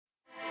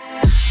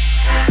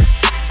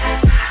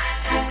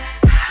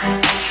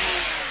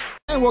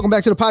Welcome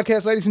back to the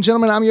podcast, ladies and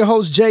gentlemen. I'm your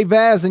host, Jay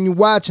Vaz, and you're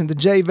watching the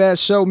Jay Vaz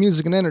Show,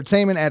 music and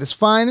entertainment at its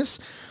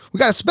finest. We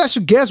got a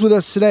special guest with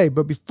us today,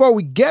 but before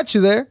we get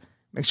you there,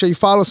 make sure you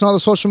follow us on all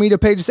the social media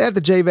pages at the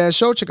Jay Vaz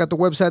Show. Check out the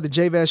website,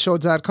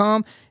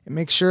 thejvazshow.com, and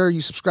make sure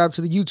you subscribe to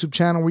the YouTube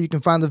channel where you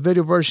can find the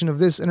video version of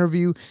this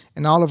interview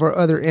and all of our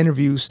other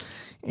interviews.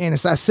 And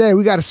as I said,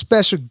 we got a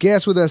special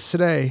guest with us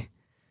today.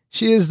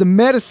 She is the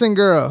medicine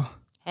girl.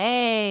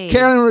 Hey.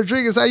 Carolyn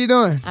Rodriguez, how you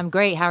doing? I'm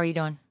great. How are you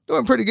doing?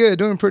 Doing pretty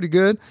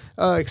good.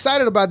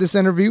 Excited about this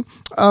interview.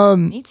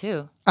 Me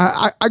too.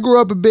 I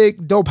grew up a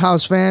big Dope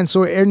House fan,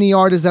 so any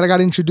artist that I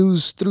got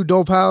introduced through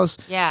Dope House,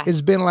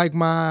 it's been like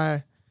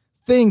my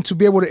thing to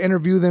be able to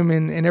interview them,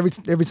 and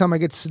every time I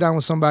get to sit down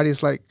with somebody,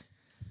 it's like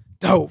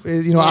dope.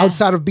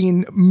 Outside of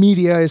being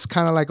media, it's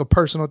kind of like a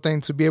personal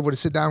thing to be able to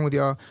sit down with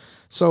y'all.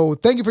 So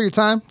thank you for your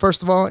time,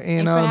 first of all.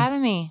 And thanks for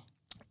having me.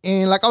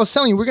 And like I was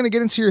telling you, we're gonna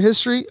get into your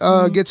history,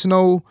 get to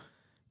know,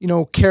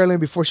 Carolyn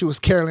before she was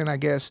Carolyn, I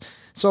guess.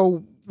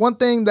 So one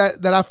thing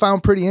that I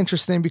found pretty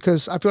interesting,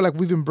 because I feel like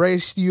we've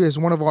embraced you as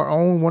one of our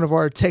own, one of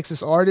our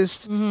Texas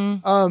artists.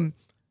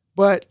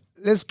 But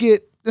let's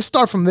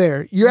start from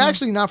there. You're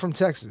actually not from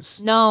Texas.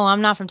 No,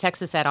 I'm not from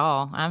Texas at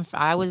all.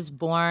 I was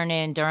born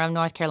in Durham,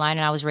 North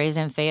Carolina, and I was raised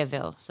in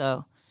Fayetteville.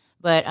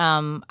 But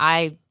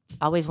I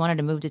always wanted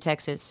to move to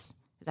Texas.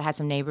 I had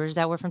some neighbors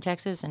that were from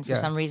Texas, and for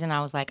some reason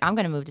I was like, I'm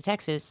going to move to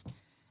Texas.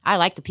 I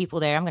like the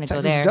people there. I'm going to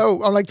go there. Texas is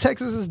dope. I'm like,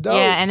 Texas is dope.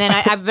 Yeah, and then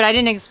but I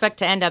didn't expect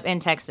to end up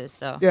in Texas.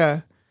 So yeah.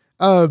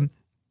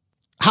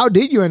 How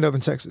did you end up in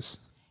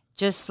Texas?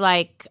 Just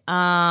like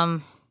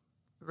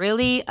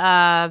really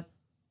the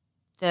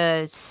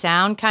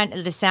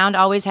sound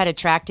always had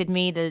attracted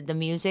me. The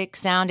music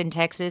sound in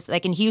Texas,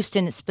 like in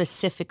Houston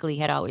specifically,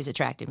 had always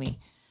attracted me.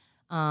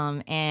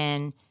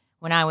 And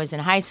when I was in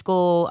high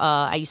school,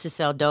 I used to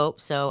sell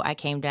dope, so I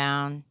came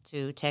down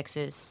to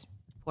Texas,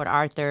 Port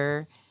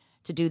Arthur,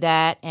 to do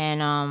that,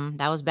 and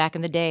that was back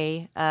in the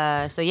day.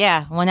 So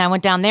yeah, when I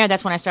went down there,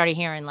 that's when I started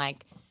hearing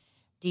like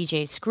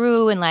DJ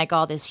Screw and like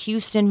all this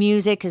Houston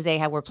music, because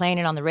were playing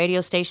it on the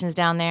radio stations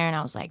down there, and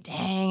I was like,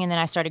 dang. And then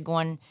I started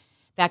going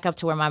back up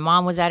to where my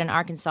mom was at in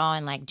Arkansas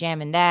and like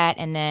jamming that.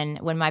 And then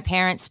when my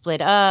parents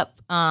split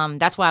up,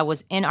 that's why I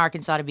was in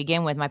Arkansas to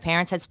begin with. My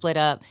parents had split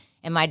up,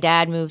 and my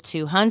dad moved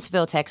to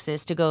Huntsville,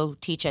 Texas to go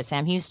teach at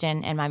Sam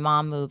Houston, and my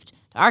mom moved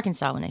to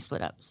Arkansas when they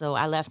split up. So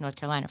I left North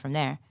Carolina from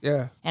there.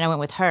 Yeah. And I went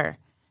with her.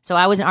 So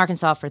I was in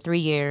Arkansas for 3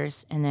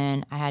 years, and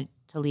then I had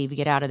to leave to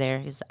get out of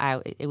there.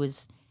 It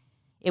was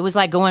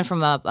like going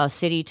from a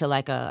city to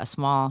like a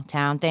small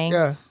town thing.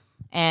 Yeah.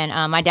 And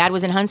my dad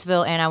was in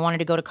Huntsville, and I wanted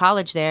to go to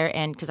college there,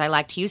 and because I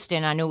liked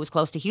Houston, I knew it was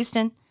close to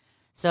Houston.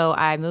 So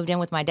I moved in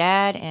with my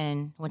dad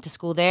and went to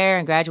school there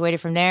and graduated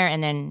from there,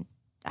 and then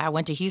I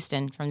went to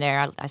Houston from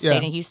there. I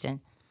stayed in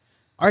Houston.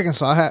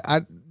 Arkansas,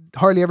 I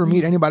hardly ever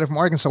meet anybody from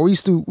Arkansas. We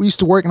used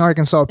to work in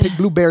Arkansas, pick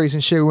blueberries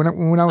and shit when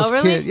I was a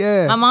kid.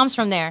 Yeah. My mom's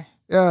from there.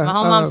 Yeah. My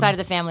whole mom's side of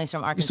the family is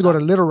from Arkansas. Used to go to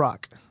Little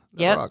Rock.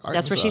 Yep,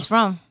 that's where she's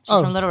from. She's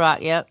from Little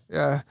Rock. Yep.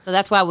 Yeah. So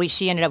that's why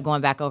she ended up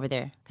going back over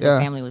there, because her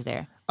family was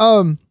there.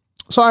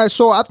 So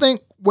I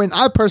think when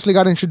I personally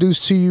got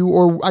introduced to you,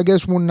 or I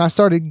guess when I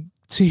started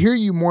to hear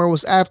you more,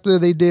 was after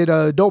they did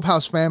Dope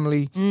House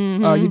Family.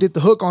 You did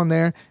the hook on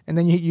there, and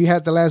then you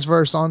had the last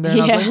verse on there,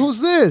 and I was like,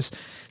 who's this?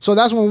 So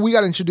that's when we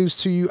got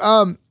introduced to you.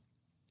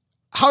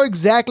 How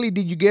exactly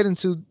did you get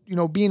into,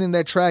 being in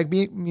that track,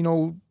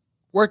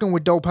 working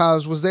with Dope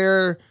House? Was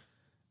there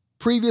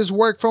previous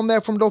work from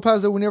Dope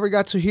House that we never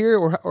got to hear,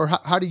 or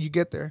how did you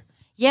get there?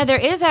 Yeah, there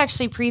is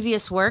actually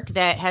previous work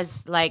that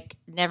has like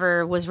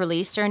never was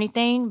released or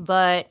anything,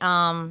 but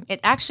it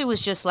actually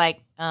was just like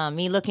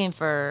me looking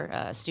for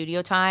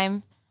studio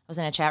time. I was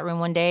in a chat room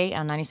one day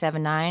on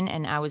 97.9,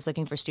 and I was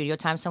looking for studio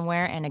time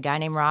somewhere, and a guy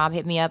named Rob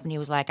hit me up, and he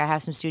was like, I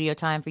have some studio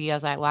time for you. I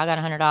was like, well, I got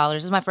 $100.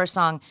 This is my first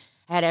song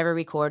I had ever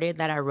recorded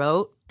that I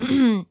wrote,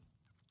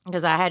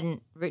 because I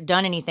hadn't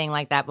done anything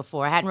like that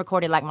before. I hadn't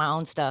recorded like my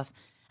own stuff.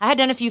 I had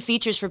done a few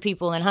features for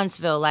people in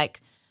Huntsville, like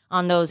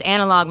on those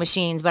analog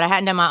machines, but I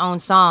hadn't done my own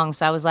song.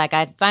 So I was like,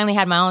 I finally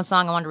had my own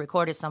song. I wanted to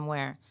record it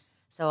somewhere.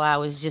 So I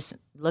was just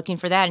looking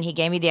for that, and he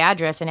gave me the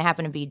address, and it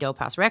happened to be Dope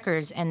House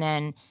Records. And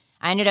then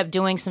I ended up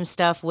doing some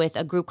stuff with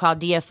a group called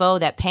DFO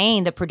that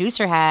Payne, the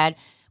producer, had,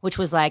 which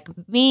was like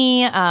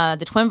me,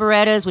 the Twin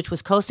Berettas, which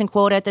was Coast and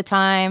Quote at the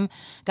time, a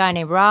guy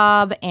named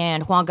Rob,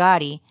 and Juan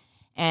Gotti.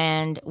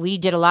 And we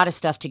did a lot of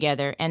stuff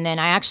together. And then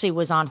I actually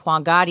was on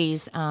Juan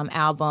Gotti's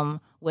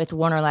album with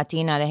Warner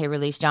Latina that he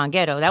released, John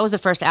Ghetto. That was the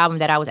first album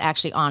that I was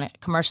actually on, a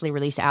commercially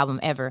released album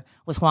ever,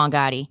 was Juan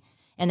Gotti.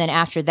 And then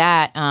after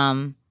that,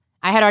 I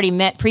had already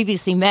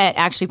previously met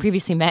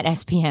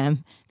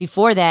SPM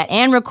before that,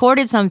 and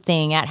recorded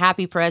something at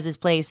Happy Perez's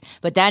place,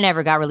 but that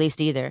never got released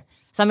either.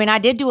 So, I mean, I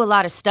did do a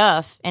lot of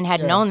stuff and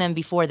had known them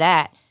before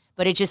that,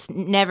 but it just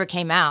never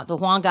came out. The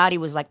Juan Gotti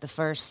was like the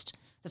first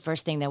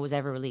thing that was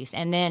ever released.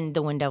 And then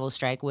the Wind Devil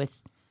Strike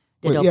with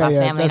the Dope House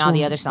Family and all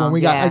the other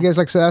songs. I guess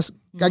like so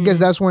I guess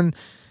that's when,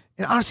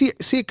 and honestly,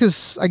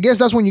 because I guess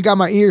that's when you got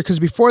my ear, because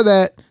before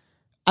that,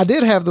 I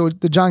did have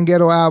the John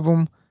Ghetto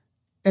album,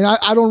 and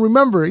I don't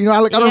remember. You know,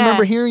 I don't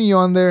remember hearing you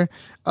on there.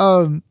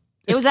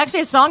 It was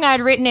actually a song I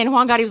had written, and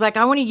Juan Gotti was like,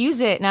 "I want to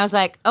use it," and I was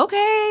like,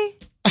 "Okay."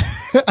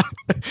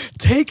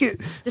 Take it.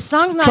 The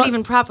song's not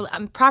even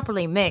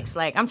properly mixed.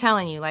 Like, I'm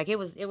telling you, like it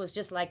was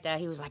just like that.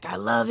 He was like, "I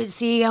love it.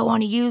 See, I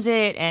want to use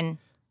it," and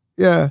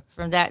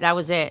from that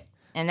was it.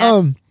 And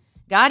that's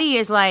Gotti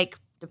is like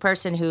the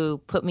person who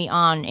put me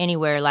on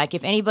anywhere. Like,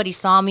 if anybody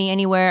saw me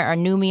anywhere or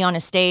knew me on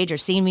a stage or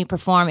seen me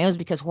perform, it was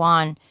because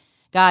Juan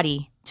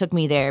Gotti took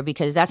me there,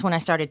 because that's when I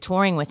started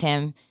touring with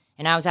him.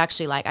 And I was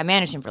actually like, I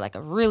managed him for like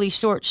a really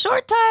short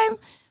time.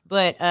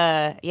 But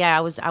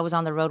I was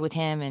on the road with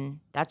him, and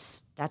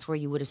that's where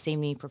you would have seen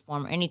me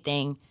perform or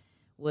anything,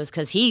 was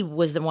because he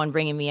was the one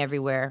bringing me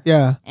everywhere.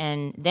 Yeah.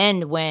 And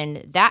then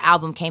when that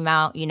album came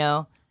out, you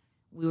know,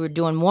 we were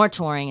doing more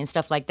touring and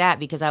stuff like that,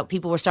 because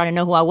people were starting to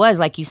know who I was,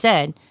 like you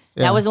said.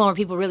 Yeah. That was the one where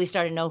people really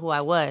started to know who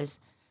I was.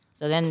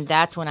 So then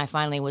that's when I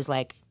finally was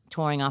like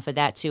touring off of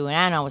that too,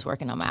 and I was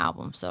working on my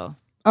album. So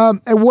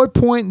at what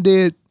point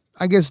did,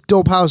 I guess,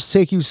 Dope House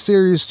take you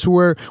serious to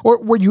where,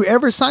 or were you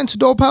ever signed to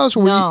Dope House?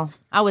 Or no,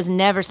 I was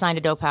never signed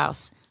to Dope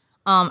House.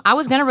 I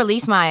was gonna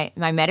release my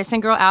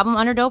Medicine Girl album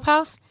under Dope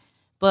House,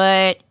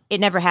 but it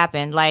never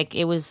happened. Like,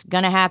 it was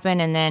gonna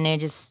happen, and then it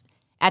just,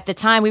 at the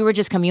time, we were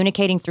just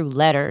communicating through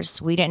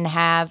letters. We didn't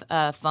have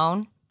a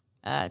phone.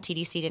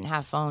 TDC didn't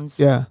have phones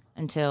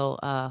until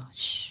a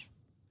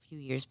few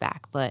years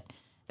back. But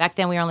back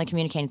then, we were only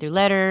communicating through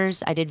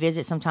letters. I did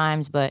visit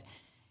sometimes, but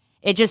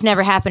it just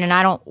never happened.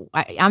 And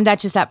I'm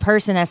just that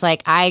person that's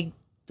like, I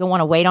don't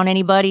want to wait on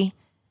anybody.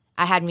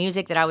 I had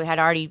music that I had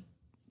already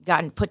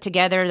gotten put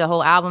together, the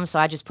whole album, so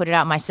I just put it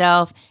out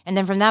myself. And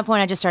then from that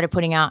point, I just started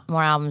putting out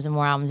more albums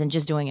and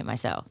just doing it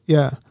myself.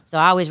 Yeah. So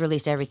I always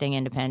released everything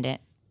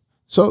independent.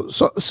 So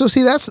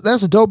see, that's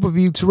dope of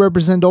you to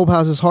represent Dope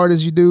House as hard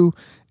as you do,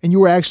 and you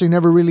were actually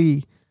never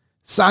really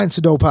signed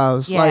to Dope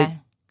House. Yeah. Like,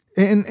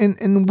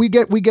 and we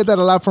get that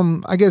a lot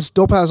from, I guess,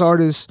 Dope House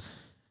artists.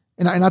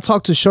 And I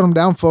talk to Shut 'Em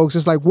Down folks.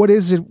 It's like, what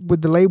is it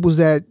with the labels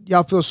that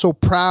y'all feel so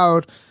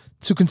proud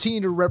to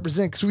continue to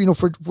represent? Because, you know,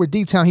 for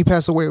D-Town, he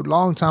passed away a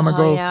long time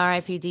ago. Oh, yeah,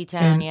 R.I.P.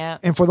 D-Town, yeah.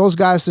 And for those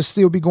guys to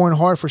still be going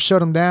hard for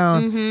Shut 'Em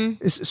Down,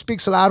 it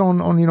speaks a lot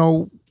on, you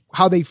know,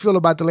 how they feel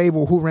about the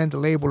label, who ran the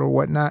label or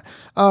whatnot.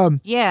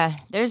 Yeah,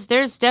 there's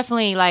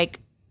definitely, like,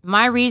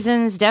 my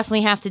reasons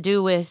definitely have to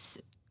do with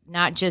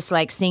not just,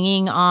 like,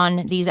 singing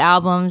on these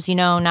albums, you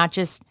know, not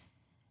just...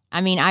 I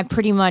mean, I've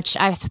pretty much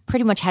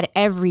had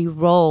every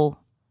role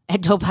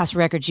at Dope House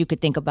Records you could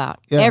think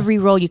about. Yeah. Every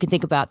role you could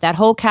think about. That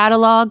whole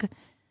catalog,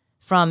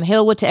 from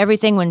Hillwood to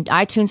everything, when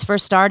iTunes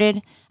first started,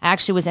 I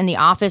actually was in the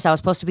office. I was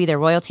supposed to be their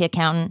royalty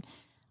accountant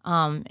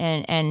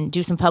and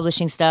do some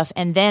publishing stuff.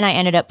 And then I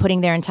ended up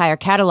putting their entire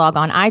catalog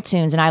on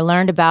iTunes, and I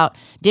learned about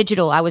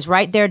digital. I was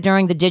right there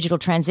during the digital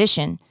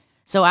transition.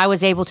 So I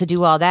was able to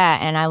do all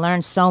that, and I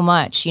learned so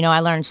much. You know, I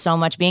learned so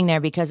much being there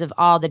because of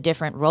all the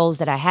different roles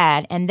that I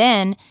had. And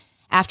then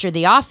after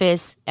The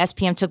Office,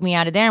 SPM took me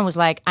out of there and was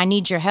like, I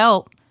need your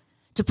help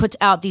to put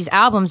out these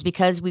albums,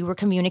 because we were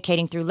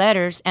communicating through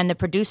letters. And the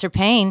producer,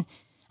 Payne,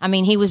 I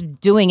mean, he was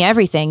doing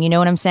everything. You know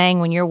what I'm saying?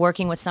 When you're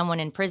working with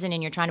someone in prison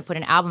and you're trying to put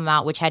an album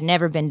out, which had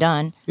never been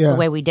done the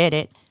way we did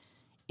it,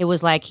 it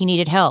was like he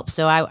needed help.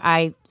 So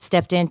I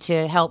stepped in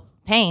to help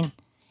Payne.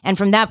 And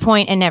from that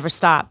point, it never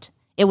stopped.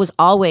 We were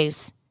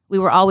always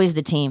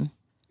the team,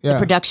 the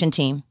production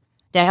team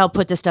that helped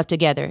put this stuff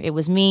together. It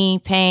was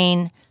me,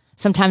 Payne.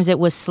 Sometimes it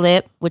was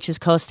Slip, which is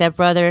co-step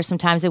brother.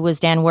 Sometimes it was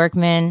Dan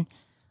Workman.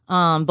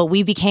 But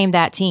we became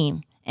that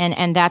team.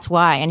 And that's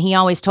why. And he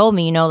always told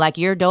me, you know, like,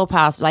 you're Dope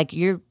House. Like,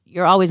 you're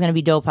always going to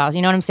be Dope House.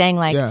 You know what I'm saying?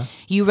 Like,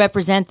 you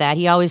represent that.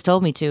 He always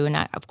told me to. And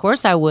of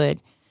course I would.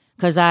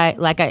 Because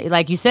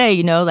like you say,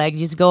 you know, like,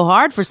 just go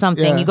hard for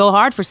something. Yeah. You go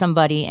hard for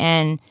somebody.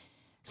 And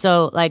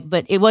so, like,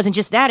 but it wasn't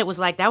just that. It was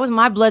like, that was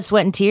my blood,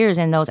 sweat, and tears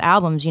in those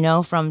albums, you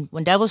know, from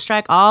When Devils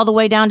Strike all the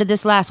way down to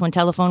this last one,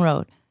 Telephone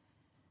Road.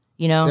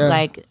 You know,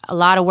 like, a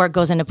lot of work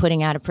goes into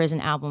putting out a prison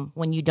album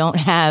when you don't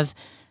have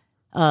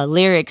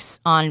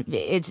lyrics on.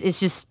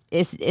 It's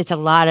a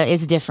lot of,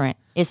 it's different.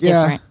 It's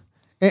different.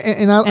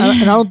 And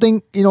I don't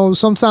think, you know,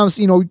 sometimes,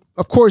 you know,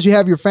 of course you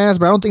have your fans,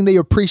 but I don't think they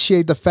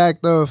appreciate the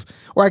fact of,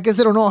 or I guess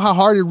they don't know how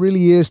hard it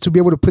really is to be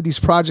able to put these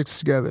projects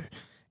together.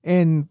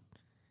 And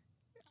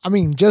I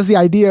mean, just the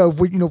idea of,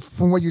 you know,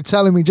 from what you're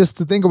telling me, just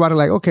to think about it,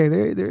 like, okay,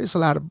 there is a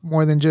lot of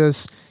more than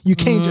just, you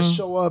can't just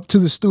show up to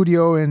the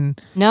studio and...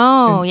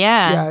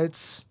 Yeah,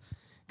 it's...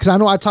 Because I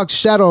know I talked to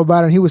Shadow about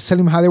it, and he was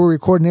telling me how they were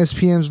recording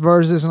SPM's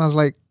verses, and I was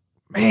like,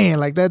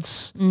 man, like,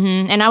 that's...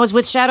 And I was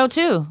with Shadow,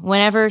 too.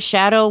 Whenever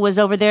Shadow was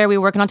over there, we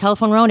were working on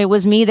Telephone Road, it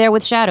was me there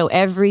with Shadow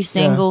every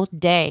single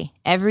day.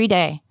 Every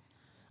day.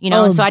 You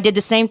know, so I did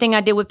the same thing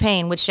I did with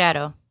Payne, with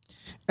Shadow.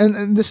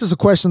 And this is a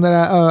question that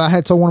I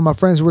had told one of my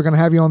friends we were going to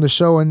have you on the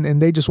show,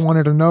 and they just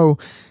wanted to know.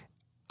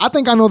 I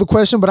think I know the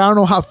question, but I don't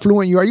know how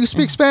fluent you are. You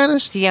speak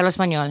Spanish? Sí, hablo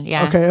español,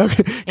 yeah. Okay.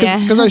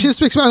 Because she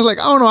speaks Spanish. Like,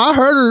 I don't know. I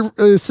heard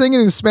her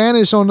singing in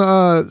Spanish on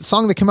a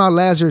song that came out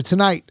last year,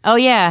 Tonight. Oh,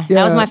 yeah.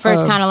 That was my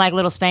first kind of like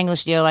little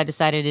Spanglish deal I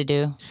decided to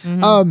do.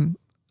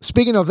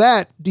 speaking of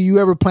that, do you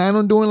ever plan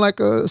on doing like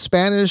a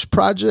Spanish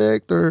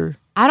project or?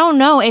 I don't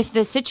know. If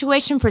the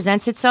situation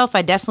presents itself,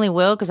 I definitely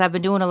will, because I've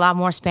been doing a lot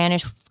more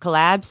Spanish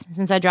collabs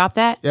since I dropped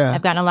that. Yeah.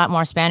 I've gotten a lot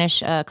more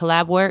Spanish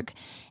collab work.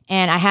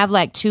 And I have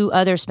like 2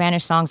 other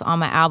Spanish songs on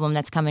my album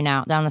that's coming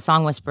out, down the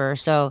Song Whisperer.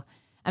 So,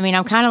 I mean,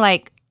 I'm kind of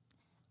like,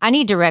 I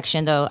need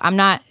direction though.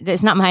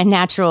 It's not my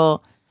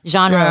natural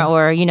genre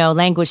or,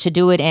 language to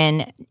do it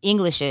in.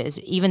 English is.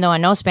 Even though I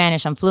know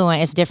Spanish, I'm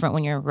fluent, it's different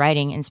when you're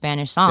writing in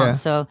Spanish songs. Yeah.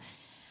 So,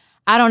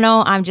 I don't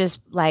know. I'm just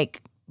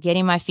like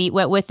getting my feet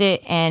wet with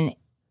it. And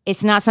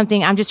it's not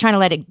something, I'm just trying to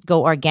let it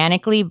go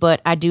organically,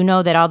 but I do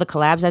know that all the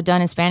collabs I've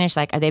done in Spanish,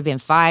 like they've been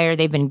fire,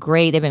 they've been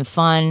great, they've been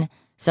fun.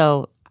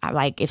 So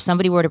if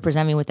somebody were to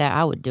present me with that,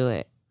 I would do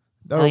it.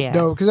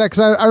 Dope, because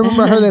I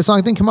remember I heard that song,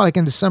 I think it came out like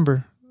in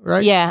December,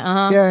 right?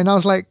 Yeah, Yeah, and I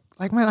was like,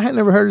 man, I had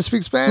never heard her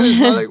speak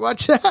Spanish. I was like,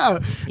 watch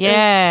out.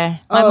 Yeah.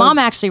 My mom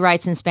actually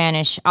writes in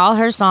Spanish. All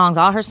her songs,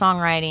 all her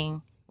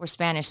songwriting were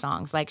Spanish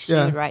songs. Like she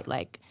would write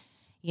like,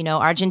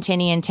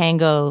 Argentinian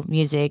tango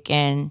music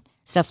and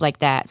stuff like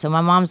that. So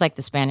my mom's like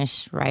the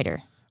Spanish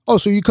writer. Oh,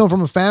 so you come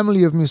from a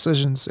family of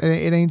musicians, and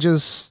it ain't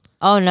just.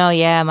 Oh no,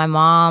 yeah. My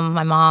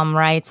mom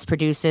writes,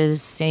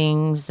 produces,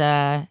 sings,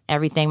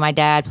 everything. My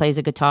dad plays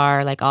the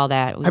guitar, like all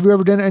that. Have you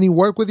ever done any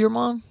work with your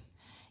mom?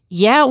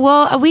 Yeah,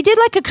 well, we did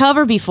like a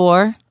cover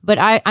before, but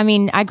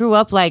I grew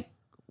up like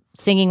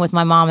singing with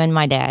my mom and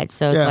my dad.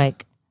 So it's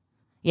like,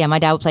 yeah, my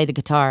dad would play the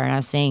guitar and I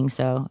was sing.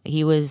 So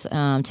he was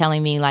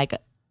telling me like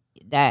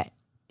that.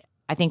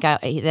 I think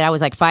that I was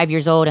like 5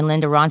 years old, and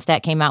Linda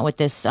Ronstadt came out with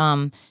this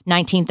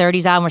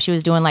 1930s album where she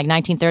was doing like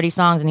 1930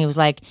 songs, and he was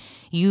like,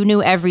 "You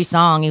knew every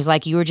song." He was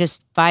like, "You were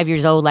just 5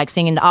 years old, like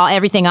singing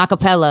everything a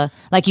cappella.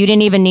 Like you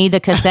didn't even need the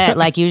cassette.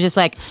 Like you just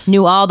like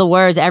knew all the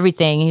words,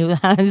 everything."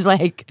 I was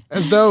like,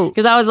 "That's dope."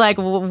 Because I was like,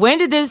 "When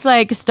did this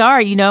like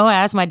start?" I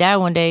asked my dad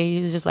one day.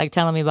 He was just like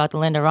telling me about the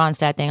Linda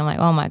Ronstadt thing. I'm like,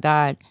 "Oh my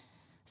god!"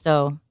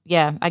 So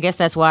yeah, I guess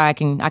that's why I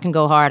can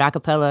go hard a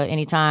cappella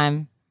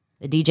anytime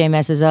the DJ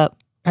messes up.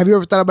 Have you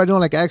ever thought about doing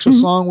like an actual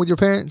song with your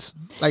parents?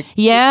 Like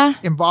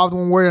involved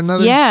one way or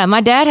another? Yeah,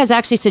 my dad has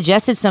actually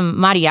suggested some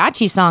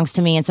mariachi songs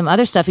to me and some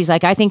other stuff. He's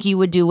like, I think you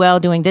would do well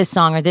doing this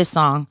song or this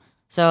song.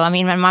 So, I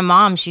mean, my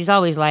mom, she's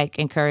always like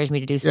encouraged me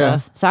to do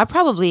stuff. So I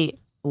probably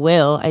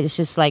will. It's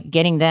just like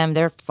getting them,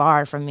 they're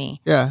far from me.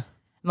 Yeah.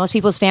 Most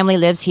people's family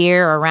lives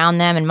here or around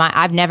them. And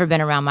I've never been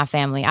around my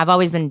family. I've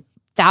always been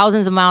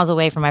thousands of miles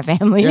away from my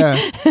family.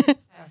 Yeah.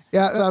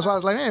 Yeah, so that's why I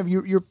was like, man,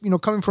 you're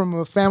coming from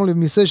a family of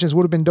musicians,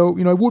 would have been dope.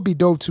 It would be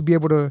dope to be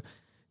able to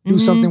do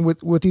something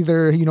with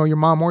either your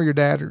mom or your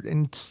dad, or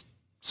in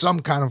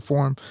some kind of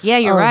form. Yeah,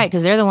 you're right,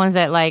 because they're the ones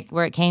that like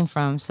where it came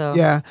from. So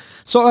yeah.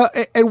 So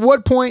at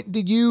what point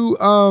did you,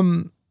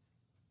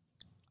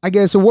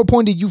 at what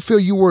point did you feel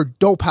you were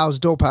Dope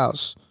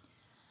House?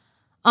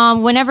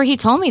 Whenever he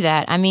told me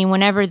that,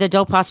 whenever the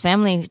Dope House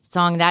Family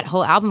song, that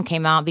whole album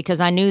came out,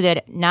 because I knew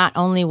that not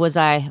only was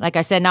I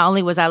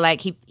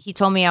like, he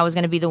told me I was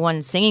going to be the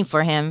one singing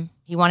for him.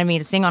 He wanted me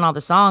to sing on all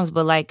the songs,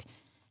 but like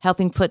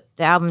helping put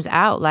the albums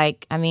out,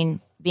 like,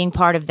 being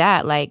part of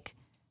that, like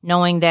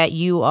knowing that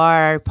you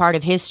are part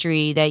of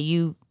history, that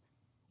you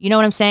know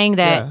what I'm saying?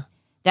 That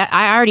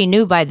I already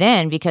knew by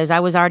then, because I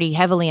was already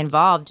heavily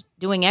involved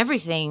doing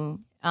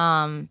everything,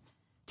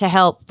 to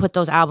help put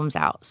those albums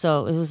out.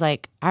 So it was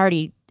like I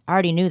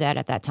already knew that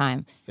at that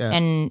time. Yeah.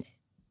 And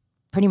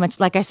pretty much,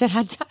 like I said,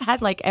 I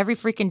had like every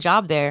freaking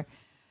job there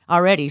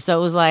already. So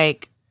it was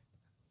like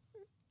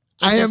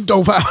I am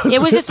Dope House.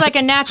 It was just like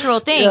a natural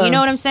thing. Yeah. You know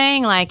what I'm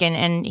saying? Like,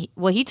 and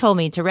he told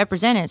me to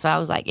represent it. So I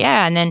was like,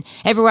 yeah. And then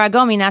everywhere I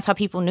go, that's how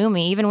people knew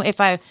me. Even if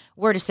I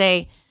were to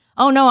say,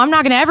 oh no, I'm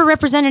not going to ever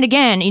represent it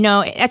again,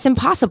 that's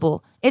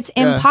impossible. It's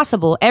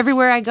impossible.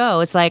 Everywhere I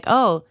go, it's like,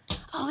 oh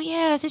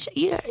yeah,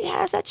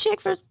 it's that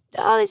chick for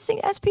they sing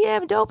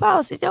SPM Dope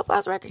House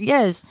record.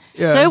 Yes.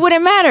 Yeah. So it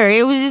wouldn't matter.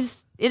 It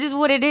is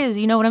what it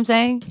is. You know what I'm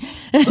saying?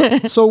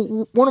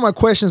 so one of my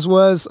questions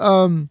was,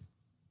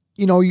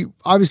 you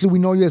obviously we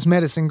know you as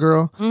Medicine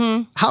Girl.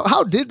 Mm-hmm.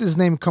 How did this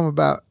name come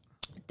about?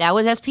 That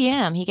was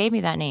SPM. He gave me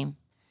that name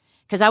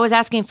because I was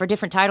asking for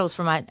different titles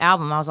for my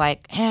album. I was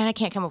like, man, I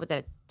can't come up with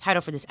a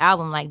title for this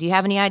album. Like, do you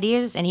have any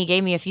ideas? And he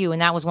gave me a few,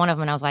 and that was one of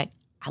them. And I was like,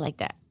 I like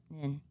that,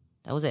 and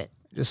that was it.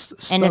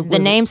 Just and the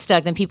name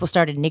stuck. Then people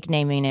started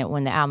nicknaming it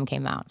when the album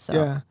came out. So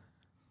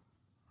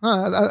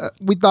yeah,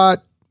 we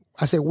thought.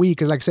 I say we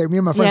because, like I said, me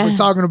and my friends were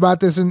talking about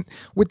this, and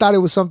we thought it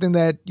was something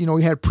that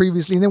we had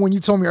previously. And then when you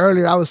told me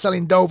earlier I was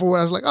selling dope, or what,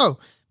 I was like, oh,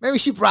 maybe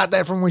she brought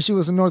that from when she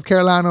was in North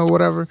Carolina or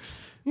whatever.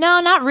 No,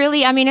 not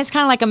really. It's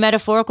kind of like a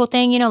metaphorical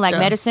thing, like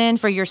medicine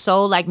for your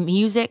soul, like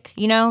music,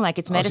 like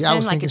it's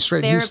medicine, like it's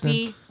therapy.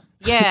 Houston.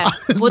 Yeah,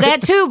 well,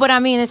 that too. But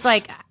it's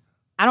like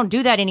I don't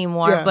do that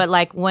anymore. Yeah.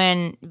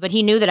 But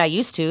he knew that I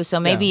used to, so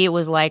maybe it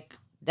was like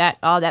that,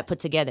 all that put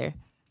together.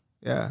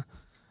 Yeah.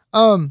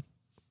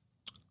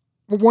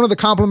 One of the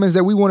compliments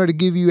that we wanted to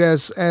give you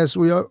as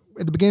we at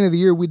the beginning of the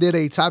year, we did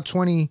a top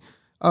 20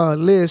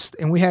 list,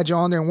 and we had you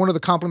on there. And one of the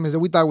compliments that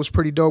we thought was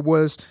pretty dope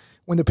was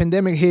when the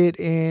pandemic hit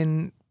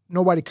and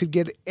nobody could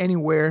get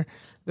anywhere,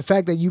 the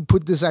fact that you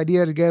put this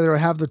idea together or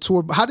have the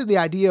tour. How did the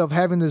idea of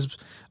having this,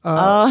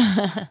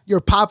 your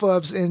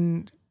pop-ups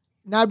and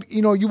not,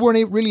 you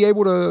weren't really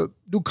able to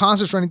do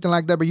concerts or anything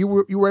like that, but you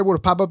were able to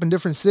pop up in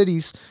different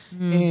cities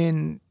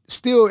and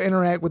still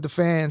interact with the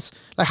fans.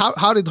 Like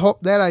how did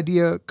that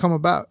idea come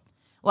about?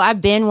 Well,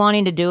 I've been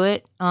wanting to do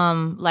it.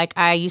 Like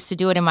I used to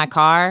do it in my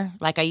car.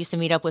 Like I used to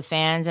meet up with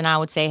fans and I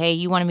would say, hey,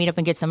 you want to meet up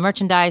and get some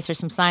merchandise or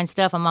some signed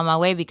stuff? I'm on my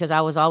way, because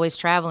I was always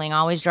traveling,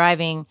 always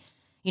driving,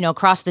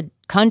 across the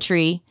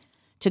country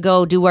to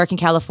go do work in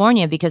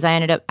California, because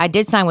I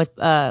did sign with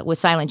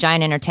Silent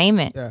Giant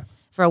Entertainment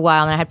for a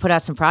while, and I had put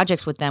out some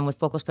projects with them with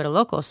Pocos Pero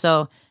Locos.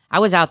 So I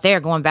was out there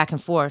going back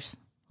and forth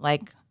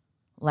like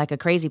a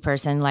crazy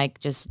person, like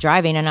just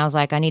driving. And I was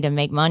like, I need to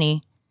make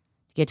money,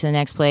 get to the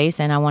next place,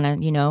 and I want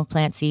to,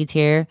 plant seeds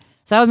here.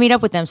 So I would meet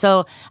up with them.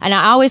 So, and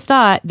I always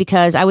thought,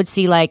 because I would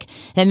see like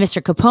that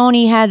Mr.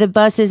 Capone had the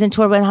buses and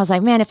tour, and I was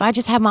like, man, if I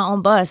just had my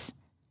own bus,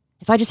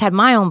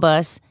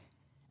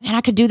 man,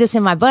 I could do this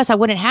in my bus. I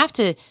wouldn't have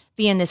to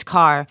be in this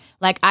car.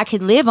 Like I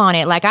could live on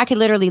it. Like I could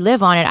literally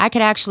live on it. I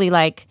could actually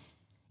like,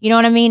 you know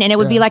what I mean? And it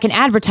would be like an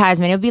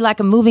advertisement. It would be like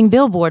a moving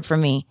billboard for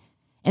me.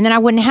 And then I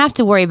wouldn't have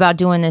to worry about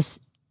doing this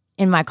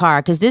in my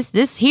car, because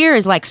this here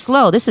is like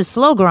slow. This is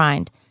slow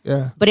grind.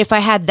 Yeah. But if I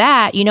had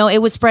that,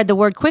 it would spread the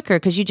word quicker,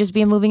 because you'd just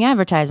be a moving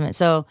advertisement.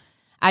 So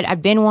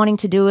I've been wanting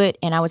to do it,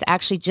 and I was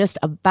actually just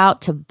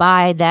about to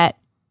buy that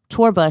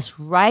tour bus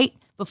right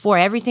before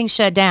everything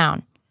shut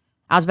down.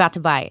 I was about to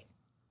buy it.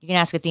 You can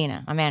ask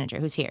Athena, my manager,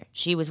 who's here.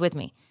 She was with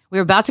me. We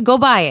were about to go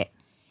buy it.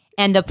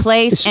 And the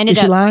place ended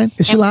up...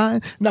 Is she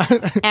lying? No.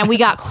 And we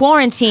got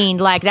quarantined.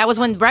 Like, that was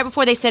right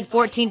before they said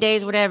 14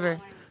 days,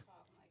 whatever.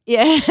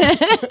 Yeah.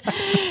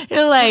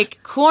 They're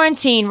like,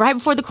 quarantine, right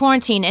before the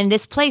quarantine. And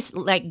this place,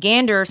 like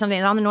Gander or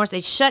something on the north, they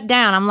shut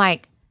down. I'm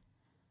like,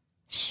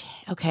 shit,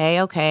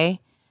 okay.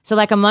 So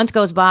like a month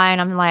goes by,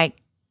 and I'm like,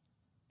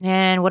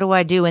 man, what do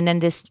I do? And then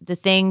the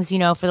things,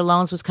 for the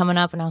loans was coming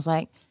up, and I was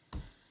like,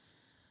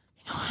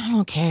 I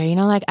don't care,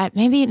 like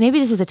maybe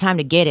this is the time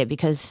to get it,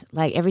 because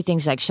like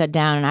everything's like shut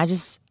down, and I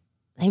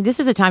think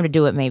this is the time to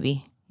do it.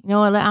 Maybe,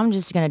 I'm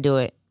just gonna do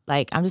it.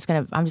 Like I'm just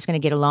gonna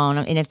get a loan,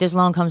 and if this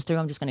loan comes through,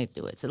 I'm just gonna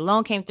do it. So the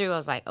loan came through. I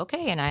was like,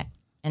 okay, and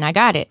I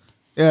got it.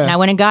 Yeah. And I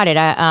went and got it.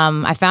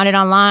 I found it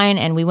online,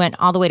 and we went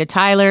all the way to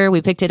Tyler.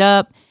 We picked it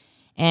up,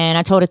 and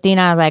I told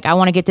Athena, I was like, I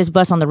want to get this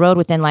bus on the road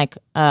within like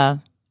a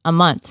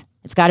month.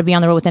 It's got to be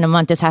on the road within a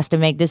month. This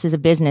is a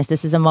business.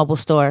 This is a mobile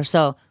store.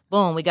 So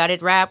boom, we got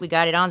it wrapped. We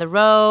got it on the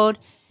road.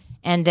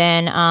 And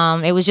then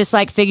it was just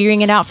like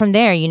figuring it out from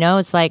there.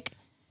 It's like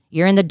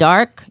you're in the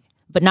dark,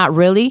 but not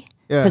really.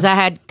 Because I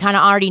had kind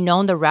of already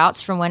known the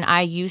routes from when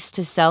I used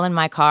to sell in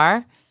my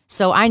car.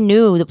 So I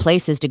knew the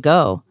places to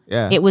go.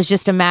 Yeah. It was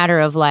just a matter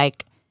of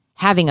like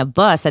having a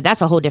bus.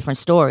 That's a whole different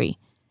story.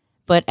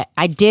 But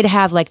I did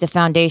have like the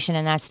foundation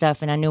and that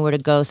stuff, and I knew where to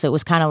go. So it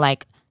was kind of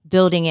like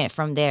building it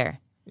from there.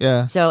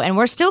 Yeah. So, and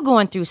we're still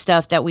going through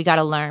stuff that we got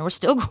to learn. We're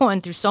still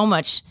going through so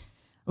much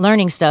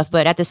learning stuff.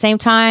 But at the same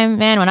time,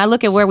 man, when I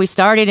look at where we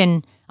started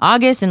in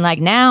August and like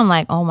now, I'm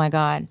like, oh my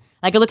God.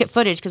 Like I look at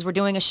footage, because we're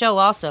doing a show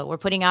also. We're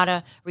putting out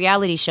a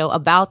reality show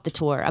about the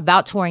tour,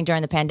 about touring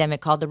during the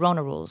pandemic, called The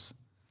Rona Rules.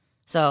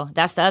 So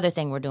that's the other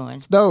thing we're doing.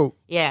 It's dope.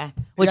 Yeah.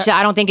 Which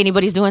I don't think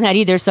anybody's doing that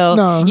either.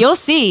 So you'll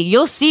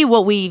see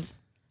what we've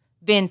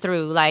been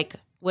through, like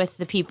with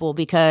the people,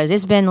 because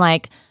it's been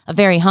like a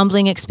very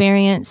humbling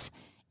experience.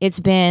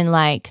 It's been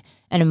like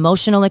an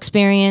emotional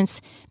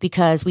experience,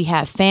 because we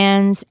have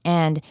fans,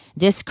 and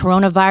this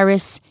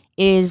coronavirus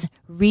is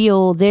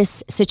real.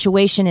 This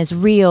situation is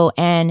real,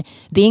 and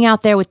being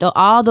out there with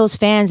all those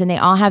fans, and they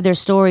all have their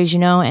stories,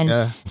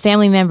 and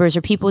family members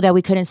or people that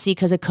we couldn't see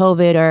because of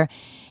COVID, or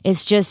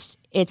it's just,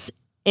 it's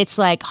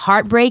like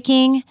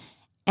heartbreaking.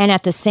 And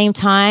at the same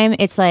time,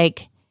 it's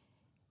like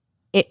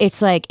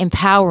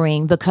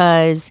empowering,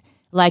 because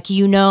like,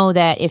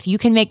 that if you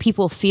can make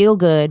people feel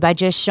good by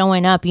just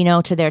showing up,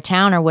 to their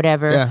town or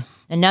whatever,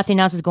 and nothing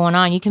else is going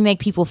on, you can make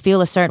people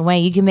feel a certain way.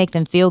 You can make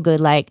them feel good.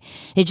 Like,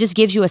 it just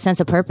gives you a sense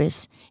of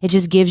purpose.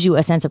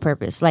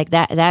 Like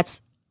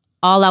that's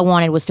all I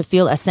wanted, was to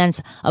feel a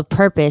sense of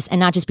purpose and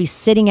not just be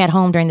sitting at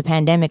home during the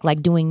pandemic,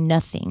 like doing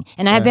nothing.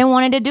 And I had been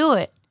wanting to do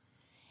it.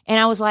 And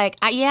I was like,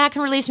 I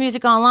can release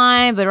music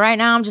online, but right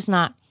now I'm just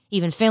not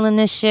even feeling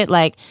this shit.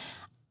 Like,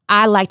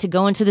 I like to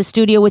go into the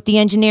studio with the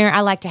engineer.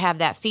 I like to have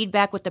that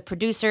feedback with the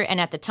producer. And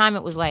at the time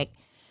it was like,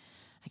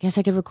 I guess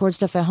I could record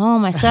stuff at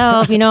home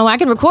myself. I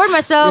can record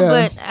myself,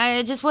 but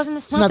it just wasn't.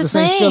 It's not the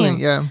same feeling.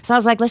 Yeah. So I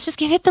was like, let's just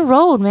hit the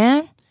road,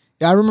 man.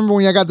 Yeah, I remember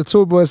when I got the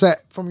tour bus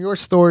from your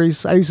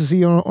stories. I used to see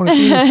you on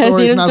Athena's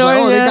stories, and I was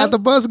like, they got the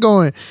bus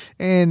going,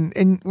 and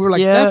we were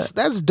like,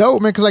 that's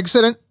dope, man. Because like I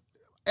said,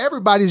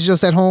 everybody's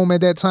just at home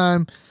at that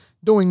time,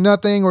 doing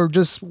nothing or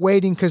just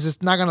waiting, because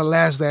it's not gonna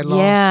last that long.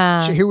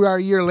 Yeah. So here we are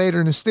a year later,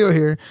 and it's still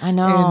here. I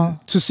know.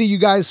 And to see you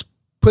guys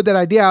put that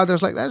idea out there,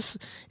 it's like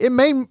it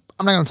made.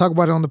 I'm not going to talk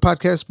about it on the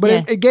podcast,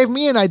 but it gave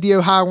me an idea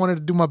of how I wanted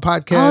to do my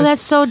podcast. Oh,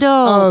 that's so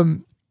dope.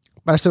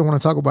 But I still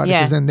want to talk about it,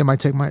 because then they might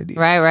take my idea.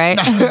 Right.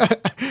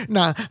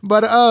 Nah.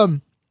 But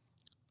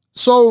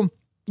so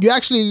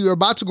you're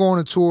about to go on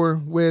a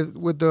tour with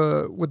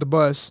the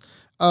bus.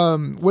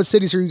 What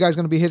cities are you guys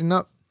going to be hitting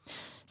up?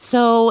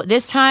 So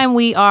this time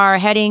we are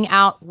heading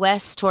out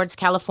west towards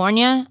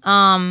California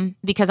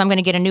because I'm going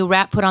to get a new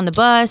rap put on the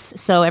bus.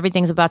 So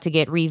everything's about to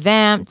get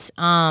revamped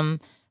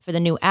for the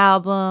new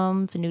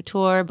album, the new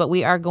tour. But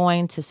we are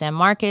going to San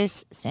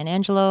Marcos, San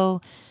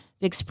Angelo,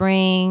 Big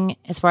Spring,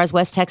 as far as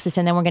West Texas.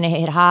 And then we're going to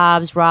hit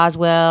Hobbs,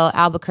 Roswell,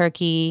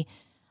 Albuquerque.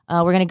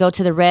 We're going to go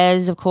to the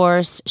Res, of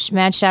course.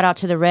 Mad shout out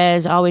to the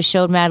Res. Always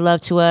showed mad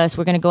love to us.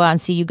 We're going to go out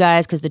and see you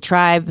guys because their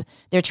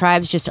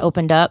tribes just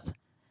opened up.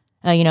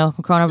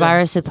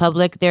 Coronavirus is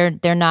public.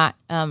 They're not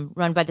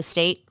run by the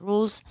state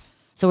rules.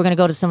 So we're going to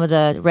go to some of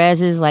the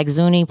Reses like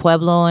Zuni,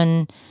 Pueblo,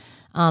 and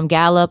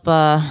Gallup,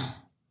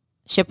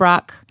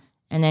 Shiprock,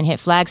 and then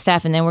hit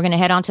Flagstaff. And then we're going to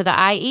head on to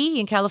the IE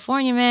in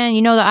California, man.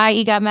 You know the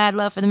IE got mad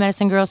love for the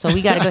Medicine Girl. So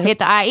we got to go hit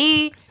the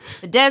IE,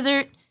 the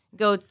desert,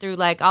 go through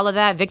like all of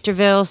that,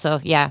 Victorville. So,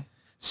 yeah.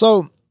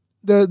 So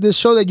this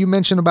show that you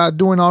mentioned about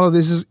doing all of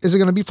this, is it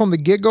going to be from the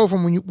get-go,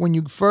 from when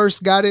you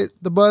first got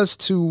the bus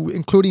to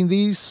including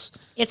these?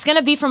 It's going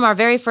to be from our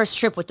very first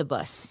trip with the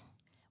bus.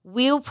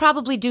 We'll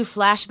probably do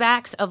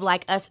flashbacks of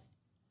like us,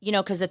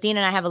 because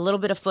Athena and I have a little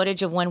bit of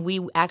footage of when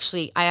I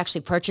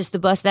actually purchased the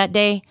bus that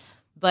day.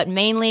 But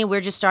mainly we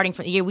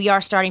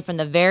are starting from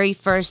the very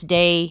first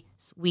day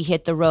we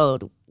hit the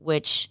road,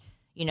 which,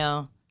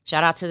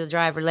 shout out to the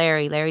driver,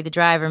 Larry the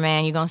driver,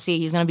 man. You're going to see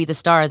he's going to be the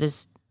star of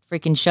this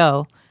freaking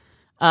show.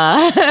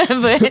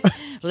 But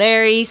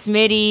Larry,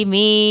 Smitty,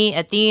 me,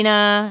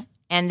 Athena,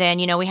 and then,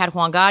 we had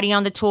Juan Gotti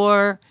on the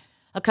tour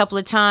a couple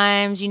of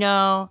times,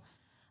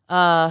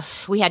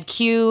 we had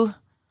Q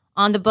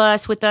on the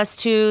bus with us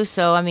too.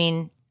 So, I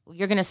mean,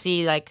 you're going to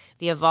see like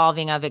the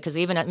evolving of it. Cause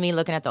even at me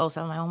looking at the old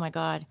stuff, I'm like, oh my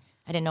God,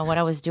 I didn't know what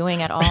I was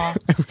doing at all.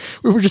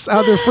 We were just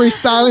out there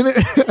freestyling it.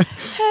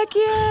 Heck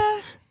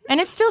yeah. And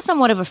it's still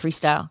somewhat of a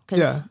freestyle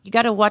because you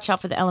got to watch out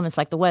for the elements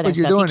like the weather and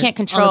stuff. You can't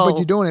control. But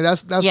you're doing it.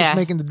 That's what's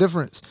making the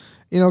difference.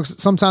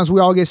 Sometimes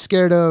we all get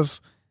scared of,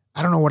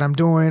 I don't know what I'm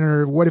doing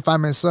or what if I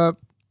mess up.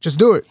 Just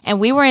do it.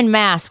 And we were in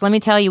masks. Let me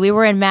tell you, we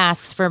were in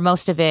masks for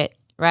most of it,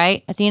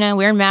 right, Athena?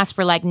 We were in masks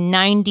for like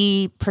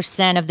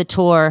 90% of the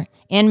tour.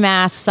 In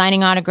masks,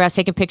 signing autographs,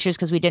 taking pictures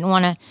because we didn't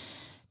want to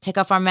take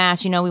off our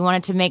masks. We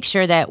wanted to make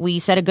sure that we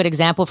set a good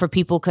example for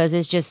people because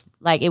it's just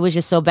like it was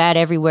just so bad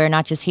everywhere,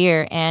 not just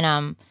here.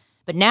 And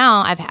but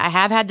now I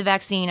have had the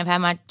vaccine. I've had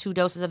my 2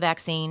 doses of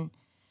vaccine.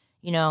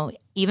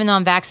 Even though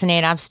I'm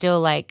vaccinated, I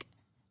still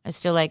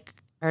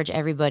urge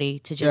everybody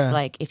to just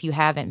if you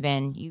haven't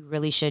been, you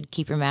really should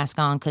keep your mask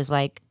on because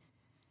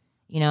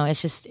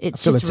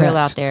it's real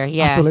out there.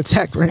 Yeah, I feel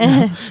attacked right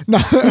now. No,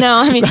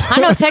 I mean I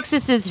know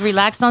Texas is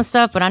relaxed on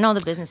stuff, but I know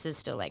the businesses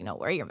still like no,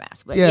 wear your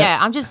mask. But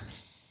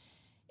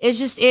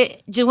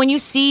when you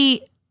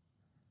see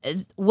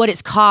what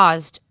it's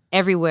caused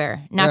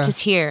everywhere, not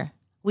just here.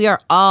 We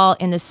are all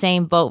in the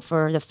same boat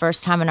for the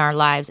first time in our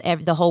lives.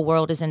 The whole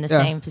world is in the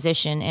same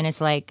position, and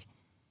it's like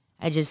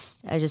I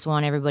just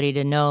want everybody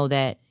to know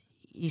that.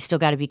 You still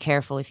got to be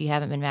careful if you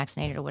haven't been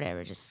vaccinated or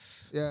whatever.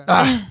 Just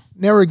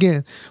never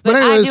again. But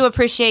anyways, I do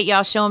appreciate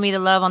y'all showing me the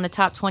love on the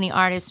top 20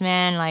 artists,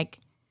 man. Like,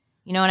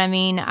 you know what I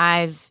mean?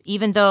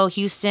 Even though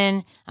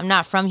Houston, I'm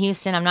not from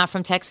Houston, I'm not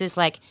from Texas.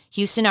 Like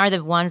Houston are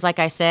the ones, like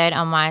I said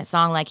on my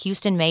song, like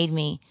Houston made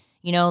me.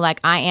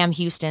 Like I am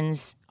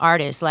Houston's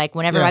artist. Like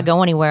whenever I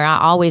go anywhere, I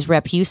always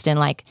rep Houston.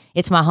 Like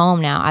it's my home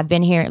now. I've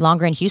been here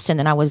longer in Houston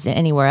than I was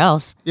anywhere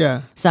else.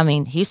 Yeah. So I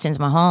mean, Houston's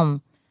my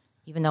home.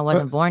 Even though I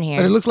wasn't born here.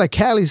 But it looks like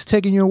Cali's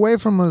taking you away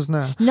from us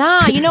now.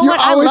 Nah, you know what?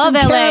 I love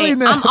LA.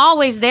 I'm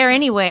always there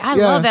anyway. I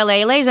love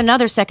LA. LA is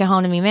another second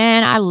home to me,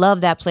 man. I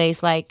love that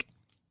place. Like,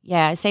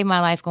 it saved my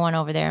life going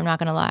over there. I'm not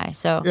going to lie.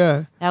 So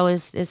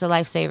it's a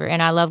lifesaver.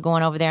 And I love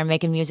going over there and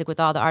making music with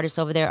all the artists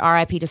over there.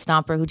 R.I.P. to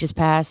Stomper, who just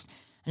passed.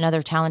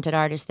 Another talented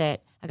artist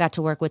that I got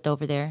to work with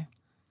over there.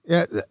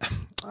 Yeah,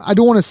 I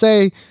do want to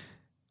say,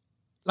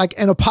 like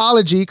an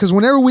apology, because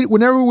whenever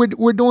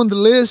we're doing the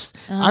list,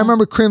 I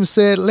remember Krim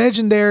said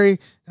legendary,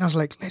 and I was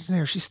like,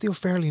 legendary, she's still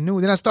fairly new.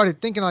 Then I started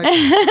thinking like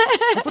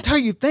what the hell are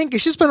you thinking?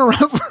 She's been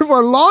around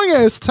for a long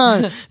ass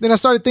time. Then I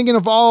started thinking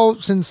of all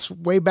since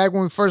way back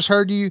when we first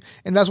heard you,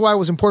 and that's why it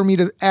was important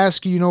for me to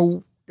ask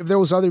you, if there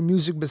was other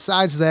music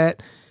besides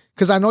that,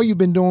 because I know you've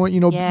been doing,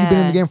 you've been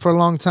in the game for a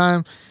long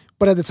time.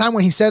 But at the time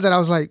when he said that, I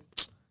was like,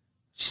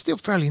 she's still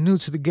fairly new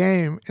to the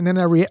game. And then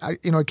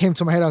it came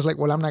to my head. I was like,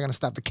 well, I'm not going to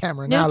stop the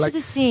camera now. New to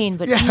the scene,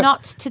 but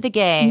not to the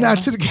game.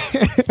 Not to the game.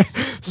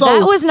 So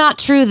that was not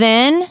true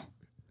then,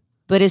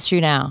 but it's true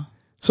now.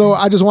 So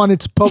I just wanted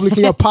to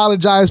publicly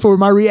apologize for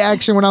my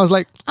reaction when I was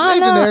like,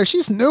 legendary,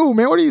 she's new,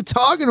 man. What are you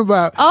talking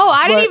about? Oh,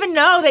 I didn't even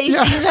know that you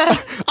said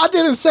that. I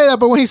didn't say that,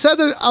 but when he said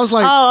that, I was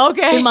like, oh,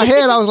 okay. In my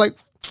head, I was like,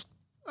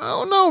 I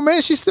don't know, man.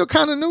 She's still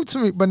kind of new to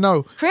me, but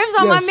no. Crib's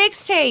on my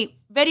mixtape.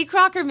 Betty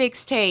Crocker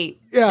mixtape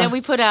that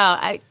we put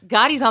out.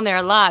 Gotti's on there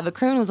a lot, but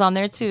Krim was on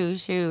there too.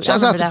 Shoot.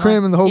 Shouts out to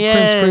Krim and the whole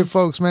Krim's Crib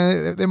folks,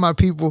 man. They're my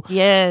people.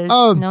 Yes.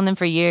 Known them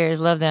for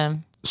years. Love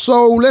them.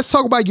 So let's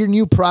talk about your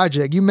new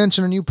project. You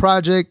mentioned a new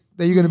project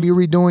that you're going to be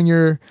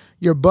redoing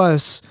your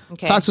bus.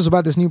 Okay. Talk to us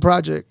about this new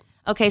project.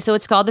 Okay, so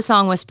it's called The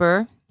Song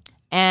Whisperer,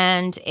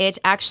 and it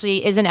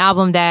actually is an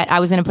album that I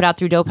was going to put out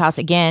through Dope House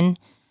again.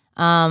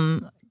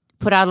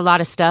 Put out a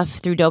lot of stuff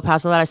through Dope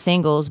House, a lot of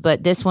singles,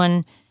 but this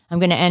one I'm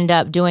going to end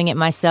up doing it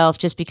myself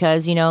just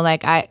because, you know,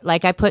 like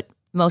I put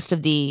most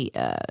of the,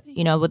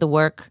 you know, with the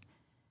work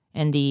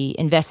and the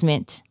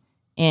investment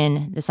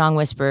in The Song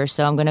Whisperer.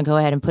 So I'm going to go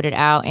ahead and put it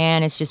out.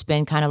 And it's just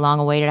been kind of long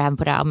awaited. I haven't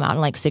put an album out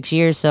in like 6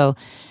 years. So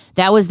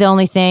that was the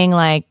only thing.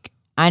 Like,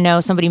 I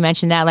know somebody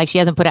mentioned that, like, she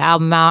hasn't put an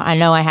album out. I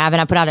know I haven't.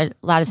 I put out a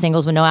lot of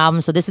singles with no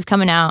album. So this is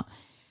coming out.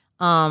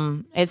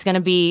 It's going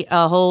to be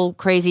a whole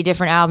crazy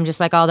different album, just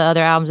like all the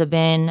other albums have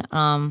been.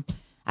 I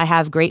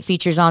have great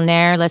features on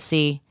there. Let's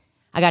see.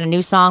 I got a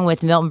new song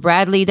with Milton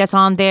Bradley that's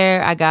on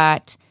there. I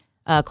got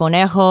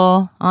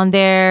Conejo on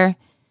there.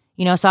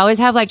 You know, so I always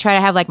have like, try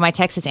to have like my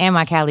Texas and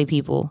my Cali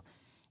people.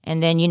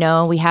 And then, you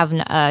know, we have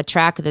a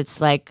track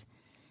that's like,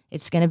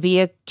 it's going to be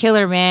a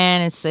killer,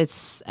 man.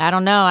 It's I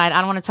don't know. I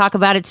don't want to talk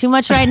about it too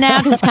much right now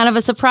because it's kind of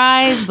a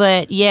surprise.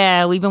 But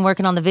yeah, we've been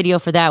working on the video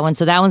for that one.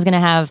 So that one's going to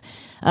have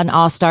an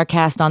all-star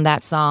cast on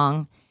that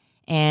song.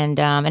 And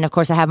of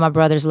course, I have my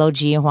brothers Lo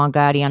G and Juan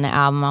Gotti on the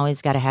album. I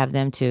always got to have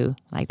them too.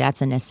 Like,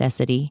 that's a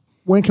necessity.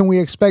 When can we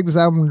expect this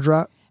album to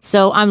drop?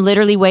 So I'm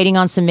literally waiting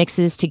on some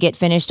mixes to get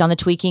finished on the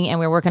tweaking, and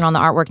we're working on the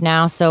artwork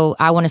now. So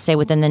I want to say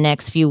within the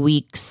next few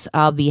weeks,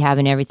 I'll be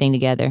having everything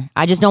together.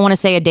 I just don't want to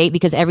say a date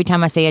because every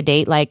time I say a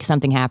date, like,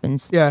 something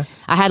happens. Yeah.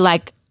 I had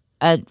like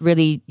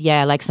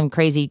like some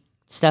crazy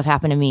stuff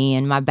happen to me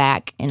in my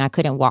back, and I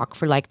couldn't walk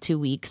for like 2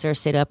 weeks or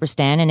sit up or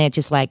stand, and it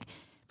just like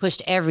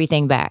pushed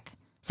everything back.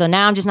 So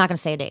now I'm just not going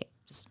to say a date.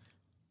 Just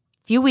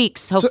a few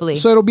weeks, hopefully.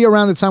 So it'll be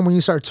around the time when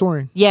you start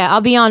touring. Yeah,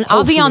 I'll be on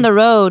the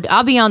road.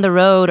 I'll be on the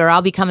road, or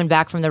I'll be coming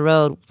back from the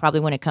road probably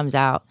when it comes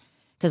out.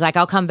 Because like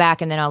I'll come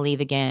back and then I'll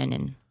leave again.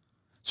 And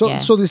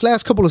so these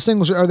last couple of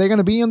singles, are they going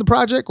to be in the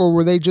project, or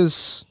were they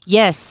just?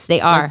 Yes, they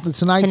are. Like the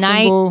Tonight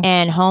single?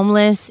 And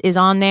Homeless is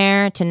on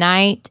there.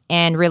 Tonight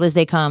and Real as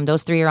They Come.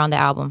 Those three are on the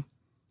album.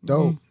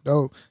 Dope.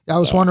 I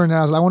was wondering.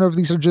 I wonder if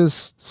these are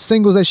just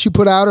singles that she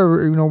put out,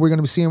 or, you know, we're going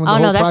to be seeing with the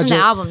whole that's project. from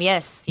the album.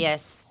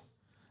 Yes.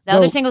 The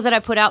other singles that I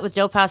put out with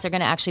Dope House are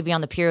going to actually be on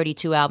the Purity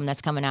 2 album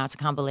that's coming out. It's a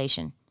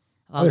compilation.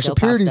 There's a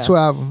Purity 2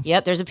 album.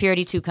 Yep, there's a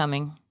Purity 2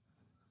 coming.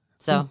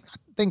 So I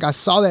think I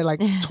saw that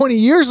like 20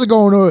 years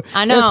ago in a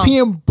I know.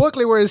 SPM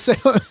booklet where it said,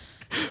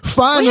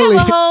 finally. We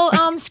have a whole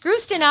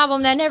Screwston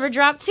album that never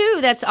dropped too.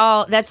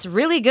 That's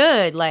really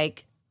good.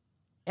 Like,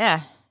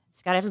 yeah,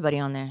 it's got everybody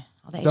on there.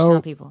 All the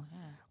H-Town people. Yeah.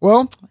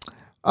 Well,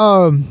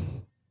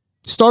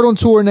 start on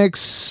tour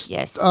next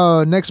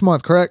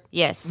month, correct?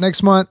 Yes.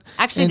 Next month.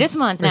 Actually, this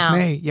month now.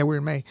 It's May. Yeah, we're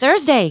in May.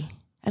 Thursday.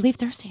 I leave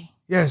Thursday.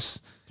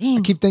 Yes. Dang.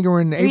 I keep thinking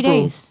we're in 3 April.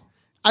 days.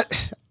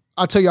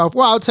 I'll tell you off.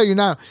 Well, I'll tell you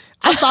now.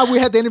 I thought we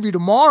had the interview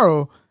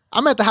tomorrow.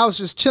 I'm at the house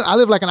just chilling. I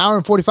live like an hour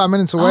and 45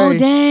 minutes away. Oh,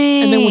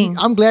 dang. And then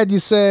I'm glad you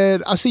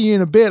said, I'll see you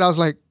in a bit. I was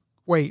like,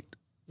 wait,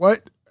 what?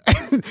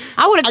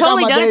 I would have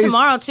totally done it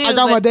tomorrow too. I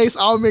got my days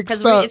all mixed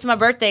up. Because it's my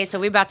birthday, so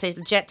we're about to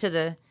jet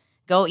to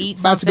go eat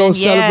something. About to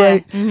go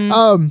celebrate.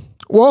 Mm-hmm.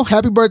 Well,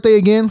 happy birthday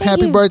again.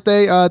 Happy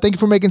birthday. Thank you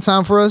for making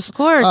time for us. Of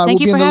course.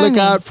 Thank you for having me. We'll be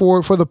on the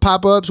lookout for the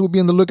pop-ups. We'll be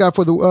on the lookout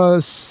for the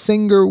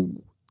singer.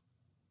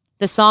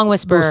 The Song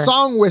Whisperer. The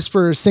Song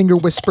Whisperer, Singer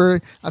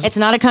Whisperer. It's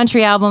not a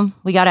country album.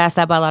 We got asked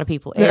that by a lot of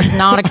people. It's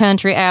not a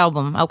country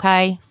album,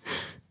 okay?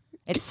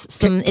 It's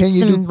some ruckus Can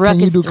you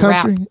do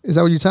country? rap. Is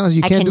that what you're telling us?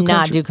 You can't do country? I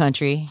cannot do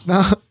country.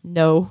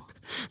 No.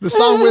 The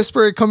Song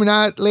Whisperer coming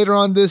out later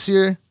on this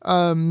year,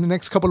 the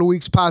next couple of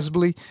weeks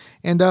possibly.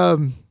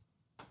 And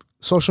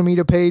social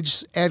media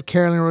page at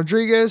Carolyn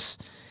Rodriguez.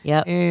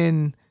 Yep.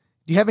 And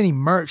do you have any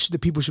merch that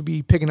people should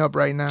be picking up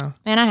right now?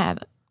 Man, I have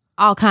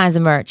all kinds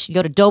of merch. You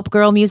go to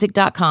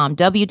dopegirlmusic.com,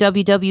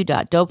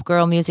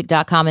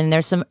 www.dopegirlmusic.com, and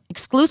there's some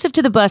exclusive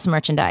to the bus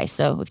merchandise.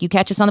 So if you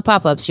catch us on the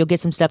pop-ups, you'll get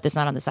some stuff that's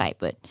not on the site,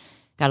 but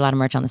got a lot of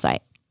merch on the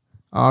site.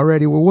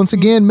 Alrighty. Well, once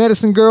again,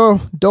 Medicine Girl,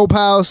 Dope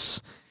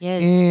House,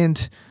 yes,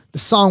 and the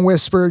Song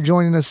Whisperer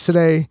joining us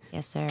today.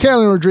 Yes, sir.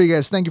 Carolyn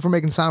Rodriguez, thank you for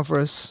making time for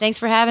us. Thanks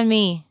for having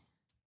me.